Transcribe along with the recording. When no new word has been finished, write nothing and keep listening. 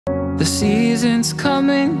The seasons come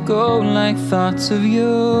and go like thoughts of you.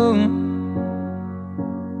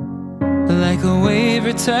 Like a wave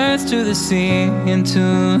returns to the sea,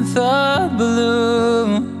 into the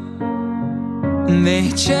blue. They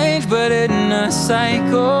change but in a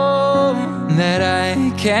cycle that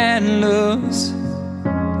I can't lose.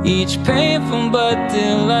 Each painful but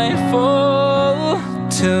delightful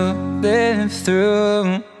to live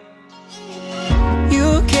through.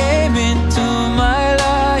 You came into my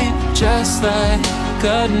life just like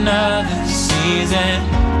another season.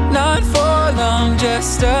 Not for long,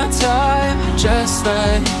 just a time, just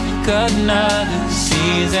like another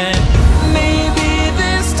season. Maybe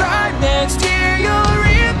this time next year you'll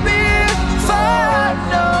reappear for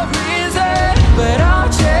no reason, but I'll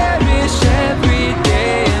cherish every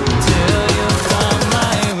day until you come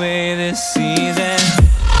my way this season.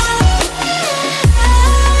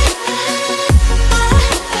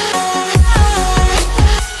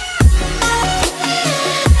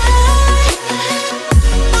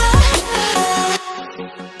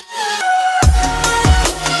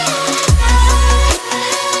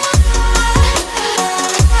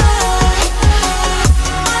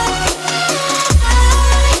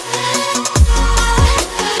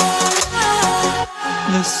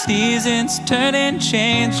 The seasons turn and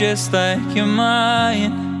change just like your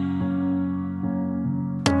mind.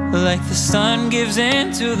 Like the sun gives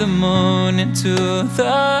into the moon, into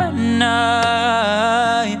the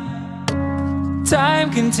night.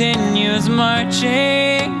 Time continues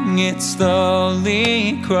marching, it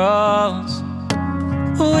slowly crawls.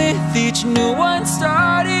 With each new one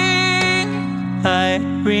starting, I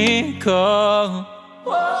recall.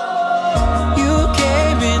 You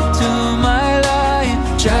came into my life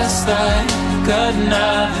just like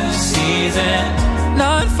another season.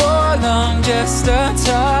 Not for long, just a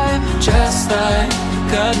time, just like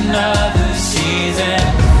another season.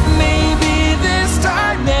 Maybe this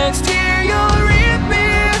time next year you'll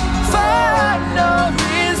reappear for no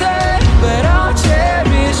reason, but I'll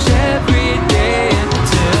cherish every day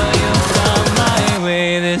until you come my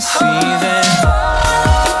way this season.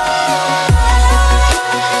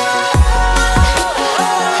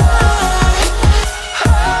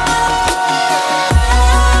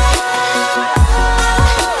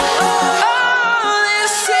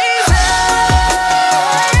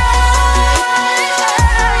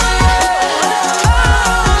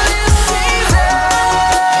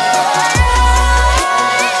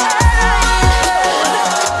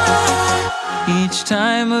 Each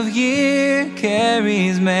time of year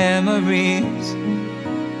carries memories,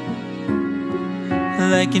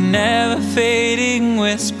 like a never fading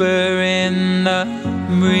whisper in the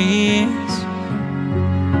breeze.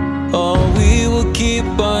 Oh, we will keep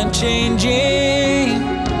on changing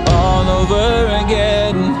all over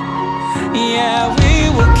again. Yeah, we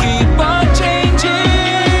will keep on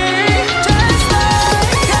changing, just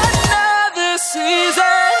like another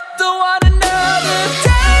season. Don't want another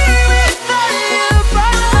day without you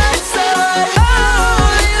by my side. Oh,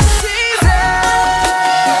 this season.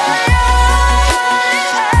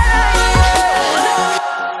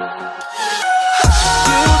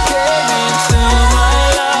 You came into my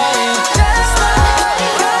life just like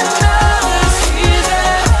another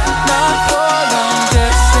season. Not for long,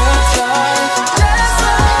 just a time, just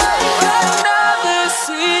like another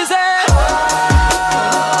season.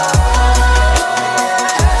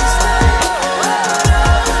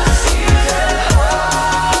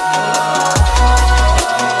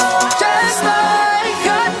 Just like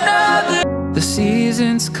another. The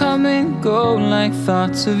seasons come and go like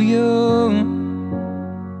thoughts of you.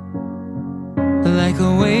 Like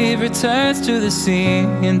a wave returns to the sea,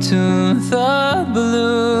 into the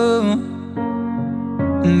blue.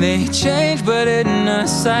 They change but in a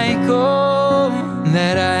cycle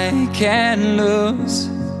that I can't lose.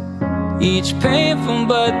 Each painful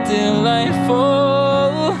but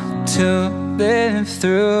delightful to live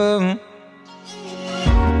through.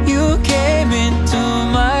 You came into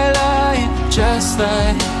my life just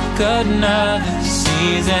like another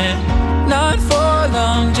season. Not for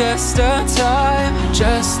long, just a time,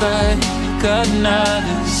 just like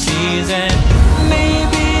another season.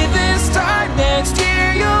 Maybe this time next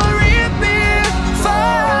year you'll reappear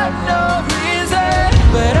for no reason,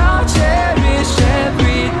 but I'll cherish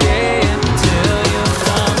every day until you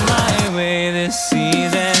come my way this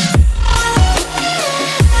season.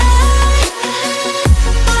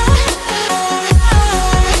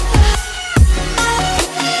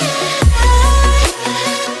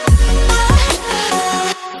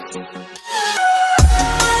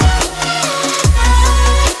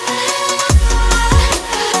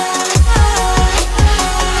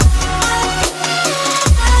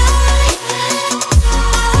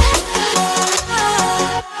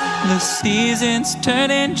 seasons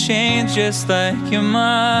turn and change just like your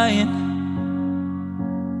mind.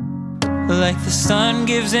 Like the sun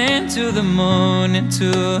gives into the moon,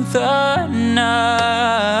 into the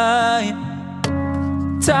night.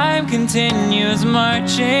 Time continues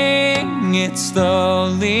marching, it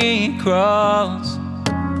slowly crawls.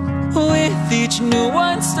 With each new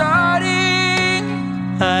one starting,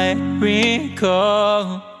 I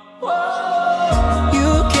recall.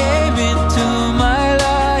 You came into my life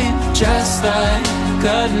just like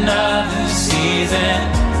another season.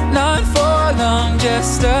 Not for long,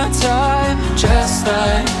 just a time, just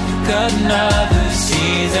like another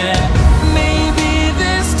season. Maybe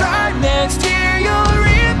this time next year you'll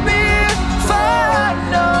reappear for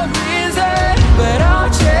no reason, but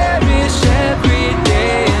I'll cherish every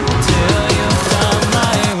day until you come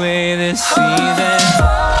my way this season.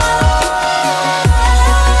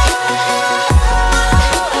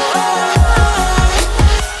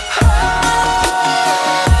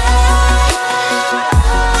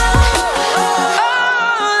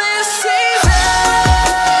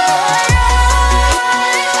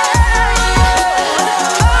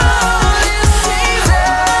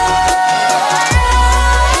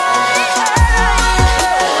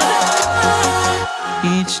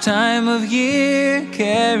 Time of year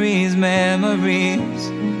carries memories,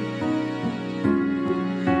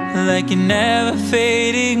 like a never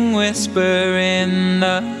fading whisper in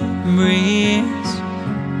the breeze.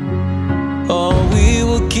 Oh, we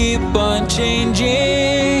will keep on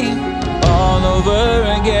changing all over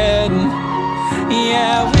again.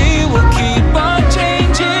 Yeah, we will keep on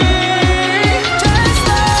changing, just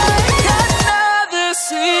like another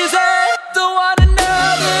season. Don't want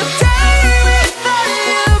another day without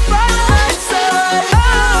you by my side.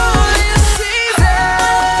 Oh, this season.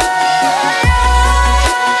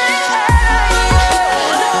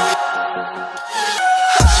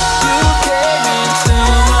 You came into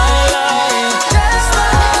my life just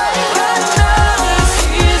like another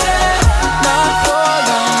season. Not for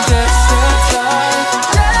long, just a time,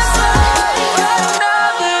 just like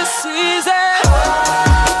another season.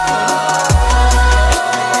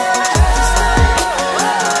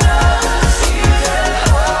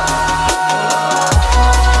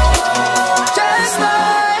 Just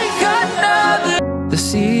like another. The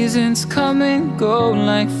seasons come and go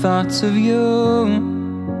like thoughts of you.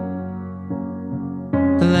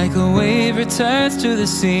 Like a wave returns to the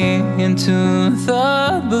sea, into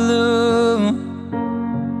the blue.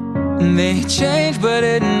 They change but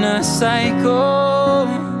in a cycle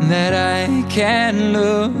that I can't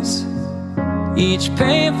lose. Each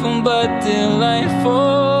painful but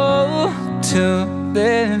delightful to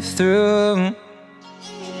live through.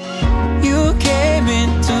 You came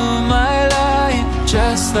into my life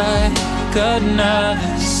just like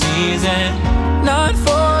another season. Not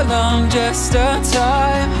for long, just a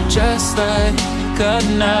time, just like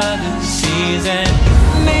another season.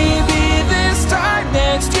 Maybe this time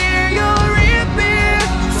next year you'll reappear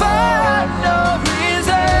for no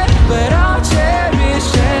reason, but I'll cherish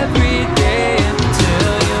every day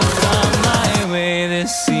until you come my way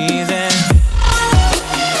this season.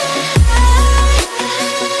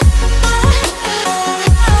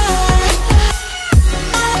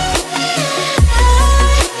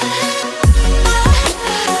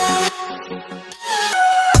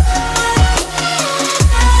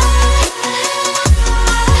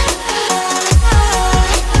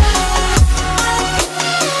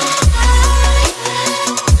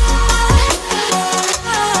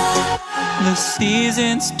 The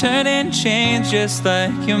seasons turn and change just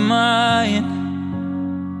like your mind.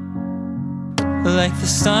 Like the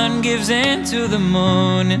sun gives into the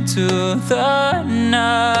moon, into the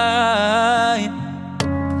night.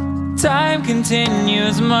 Time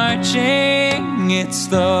continues marching, it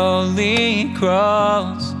slowly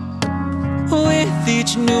crawls. With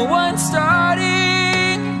each new one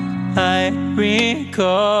starting, I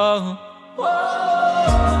recall.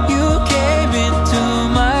 You came into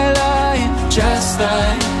my life just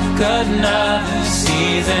like another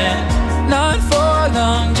season. Not for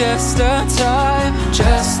long, just a time,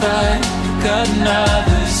 just like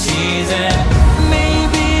another season.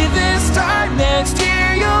 Maybe this time next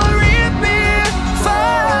year you'll reappear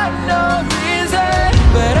for no reason,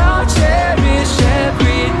 but I'll cherish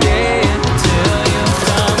every day until you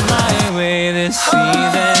come my way this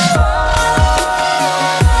season.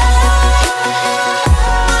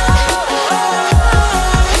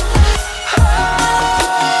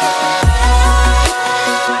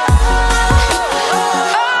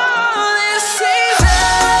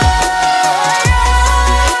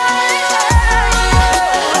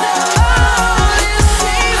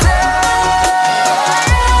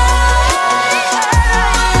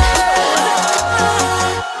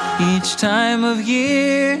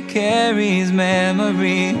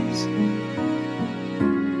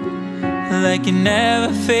 like a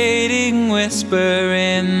never fading whisper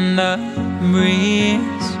in the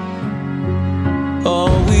breeze.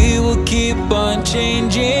 Oh, we will keep on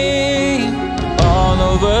changing all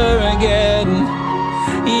over again.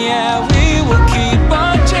 Yeah, we will keep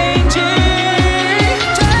on changing,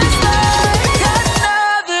 just like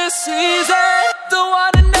another season. Don't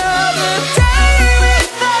want another day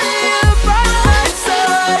without you by my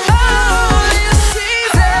side. Oh, this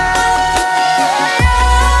season.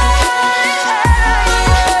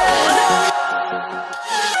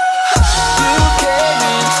 You came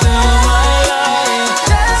into my life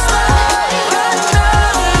just like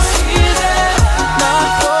another season. Not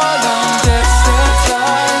for long, just a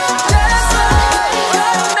time. Just like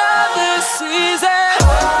another season.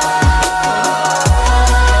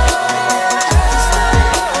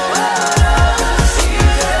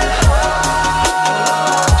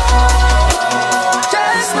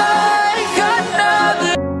 Just like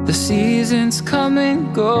another. The seasons come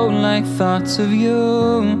and go like thoughts of you.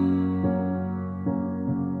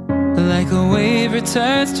 Like a wave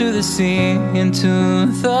returns to the sea, into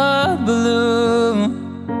the blue.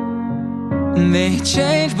 They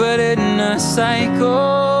change but in a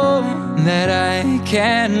cycle that I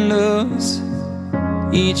can't lose.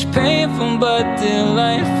 Each painful but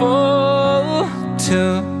delightful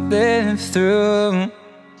to live through.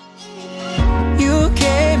 You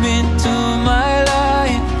came into my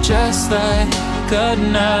life just like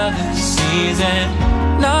another season.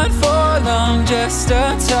 Not for long, just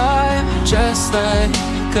a time. Just like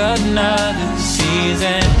another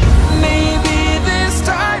season. Maybe this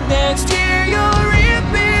time next year you'll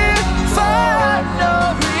reappear for no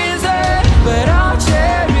reason. But I'll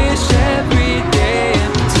cherish every day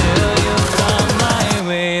until you come my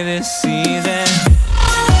way this season.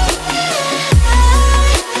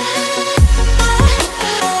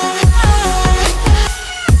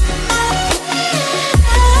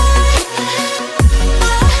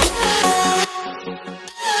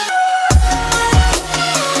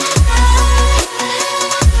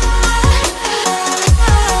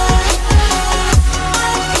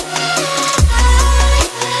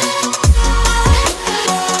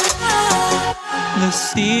 The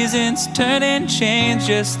seasons turn and change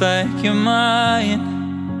just like your mind.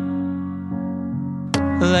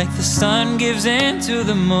 Like the sun gives into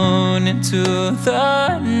the moon, into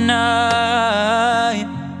the night.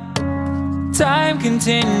 Time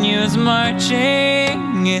continues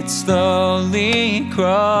marching, it slowly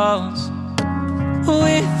crawls.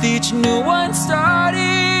 With each new one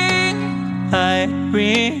starting, I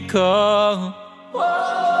recall.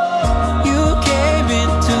 You came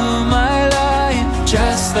into my life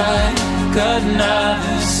just like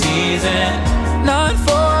another season. Not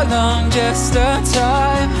for long, just a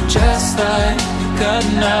time. Just like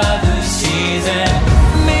another season.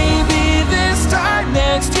 Maybe this time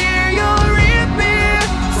next year you'll reappear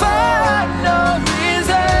for no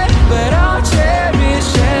reason. But I'll cherish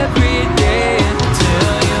every day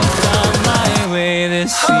until you come my way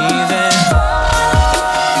this season.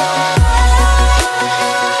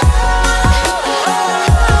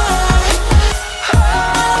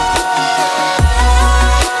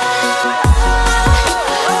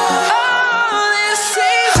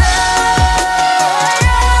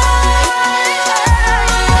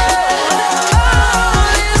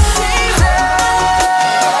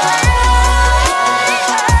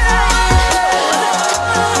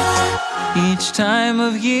 Each time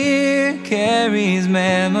of year carries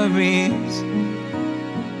memories,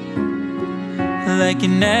 like a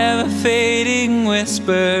never fading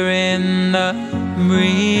whisper in the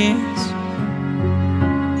breeze.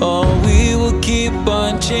 Oh, we will keep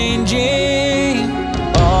on changing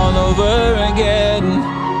all over again.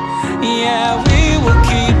 Yeah, we will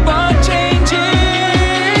keep on changing,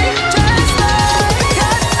 just like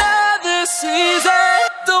another season.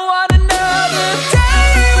 Don't want another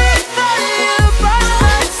day without you by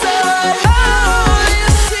my side. Oh,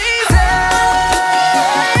 this season.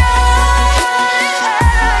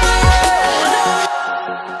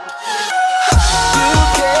 You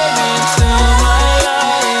came into my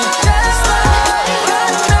life just like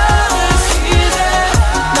another season.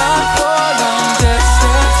 Not for long, just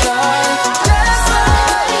a time. Just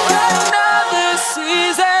like another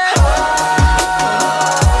season.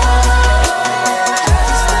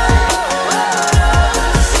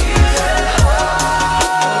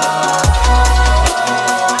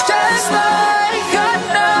 Just like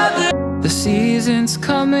another. The seasons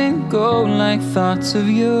come and go like thoughts of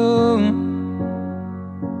you.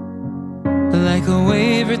 Like a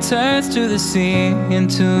wave returns to the sea,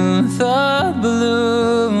 into the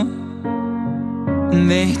blue.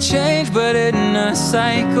 They change but in a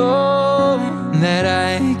cycle that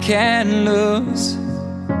I can't lose.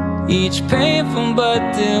 Each painful but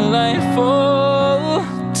delightful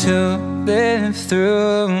to live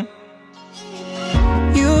through.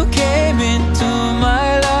 You came into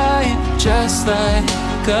my life just like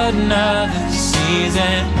another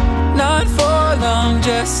season. Not for long,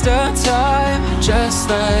 just a time, just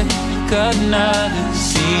like another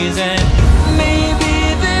season. Maybe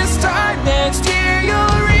this time next year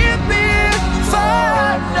you'll reappear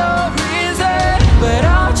for no reason, but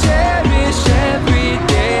I'll cherish every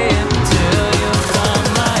day until you come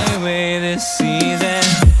my way this season.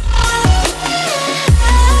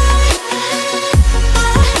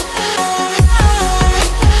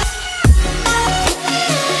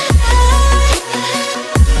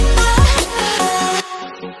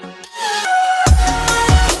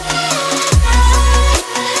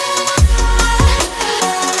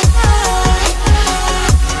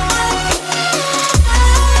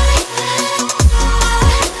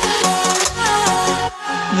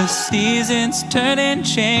 The seasons turn and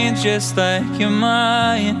change just like your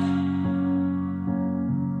mind.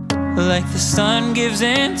 Like the sun gives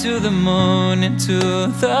into the moon, into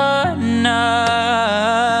the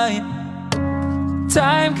night.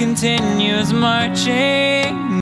 Time continues marching